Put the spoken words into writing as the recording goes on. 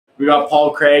We got Paul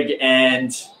Craig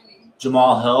and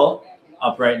Jamal Hill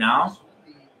up right now.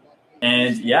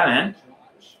 And yeah, man.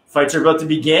 Fights are about to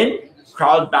begin.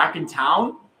 Crowd back in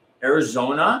town.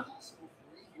 Arizona.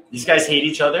 These guys hate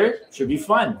each other. Should be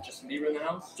fun. Justin Bieber in the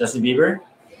house? Justin Bieber?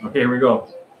 Okay, here we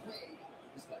go.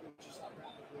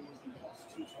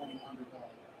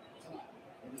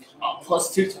 Oh,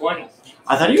 plus 220.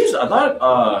 I thought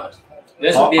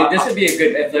This would be a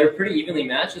good, if they're pretty evenly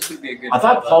matched, this would be a good I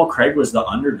thought Paul Craig was the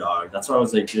underdog. That's why I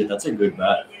was like, dude, that's a good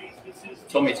bet.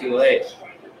 Told me too late.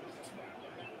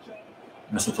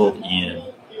 I must have told Ian.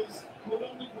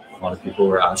 A lot of people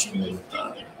were asking me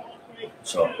that.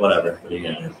 So, whatever. What are you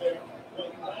going to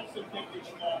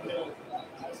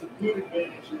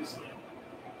do?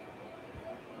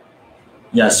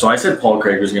 Yeah, so I said Paul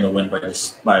Craig was going to win by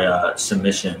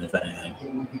submission, if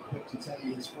anything.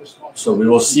 So we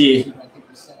will see.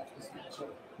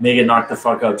 May get knocked the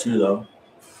fuck out too, though.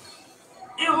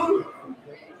 Ew.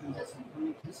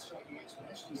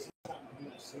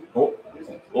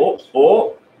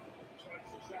 Oh.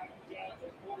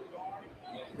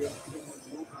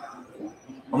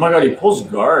 Oh my god, he pulls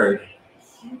guard.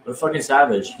 What a fucking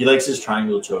savage. He likes his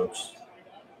triangle chokes.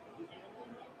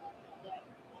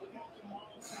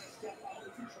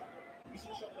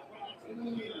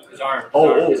 His arm.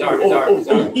 His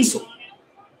arm. Easel.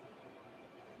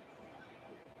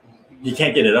 You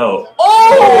can't get it out.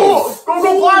 Oh!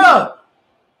 Go, Plata!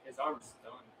 His arm's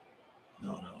done.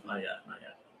 No, not yet.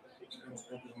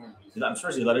 I'm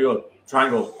supposed to let it go.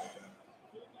 Triangle.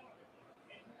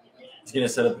 He's going to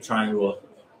set up a triangle.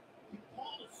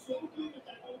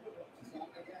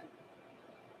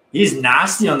 He's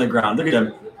nasty on the ground. Look at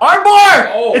him.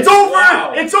 Armbar! Oh, it's over!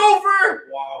 Wow. It's over!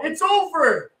 Wow. It's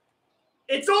over!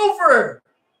 It's over!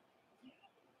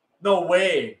 No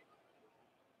way.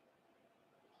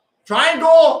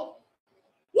 Triangle!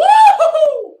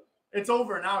 Woo! It's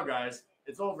over now, guys.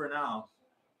 It's over now.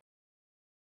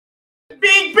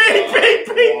 Big!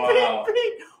 Wow.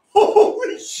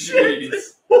 Holy shit!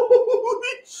 Jeez.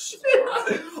 Holy shit!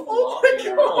 Oh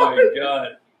my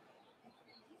god!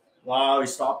 Wow, he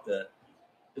stopped it.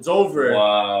 It's over.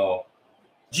 Wow.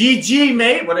 GG,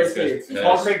 mate. What I say?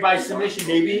 Paul Craig by submission,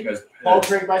 baby. Paul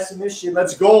Craig by submission.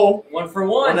 Let's go. 1 for 1.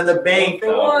 One in the bank.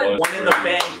 One. One in the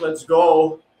bank. Let's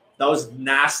go. That was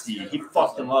nasty. He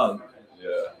fucked him up. Yeah.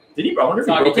 Did he? I wonder if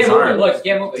he No, broke he his can't move it. arm. Look, he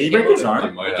can't move it. Did he break his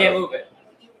arm? He can't move it.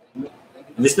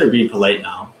 At least they're being polite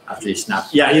now after he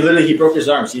snapped. Yeah, he broke his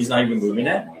arm, so he's not even moving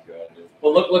it.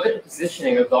 Well, look at the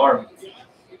positioning of the arm.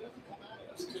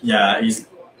 Yeah,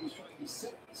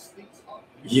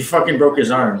 he fucking broke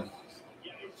his arm.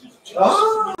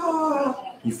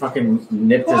 He fucking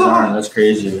nipped his arm. That's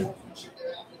crazy.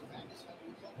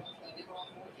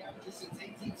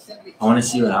 I want to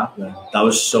see what happened. That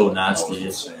was so nasty.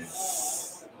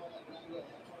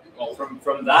 Well, from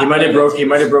that, He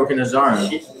might have broken his arm.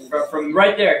 From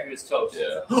right there, he was toast.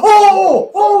 Yeah.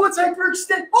 Oh, what's that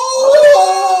Bergstein?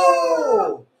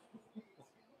 Oh!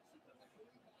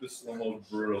 This one was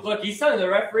brutal. Look, he's telling the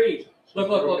referee.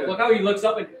 Look how he looks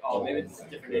up and maybe it's a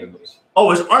different name. Oh,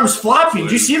 his arm's flopping.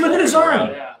 Do you see? Look at his arm.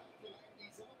 Yeah.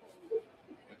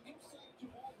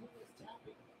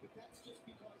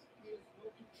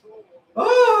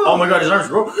 Oh my god, his arm's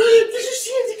broke. Did you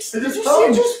see it? Did you see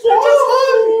it just fall?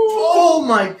 Oh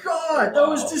my god, that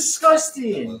was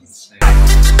disgusting.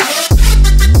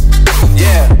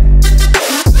 Yeah.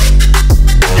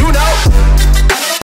 You know.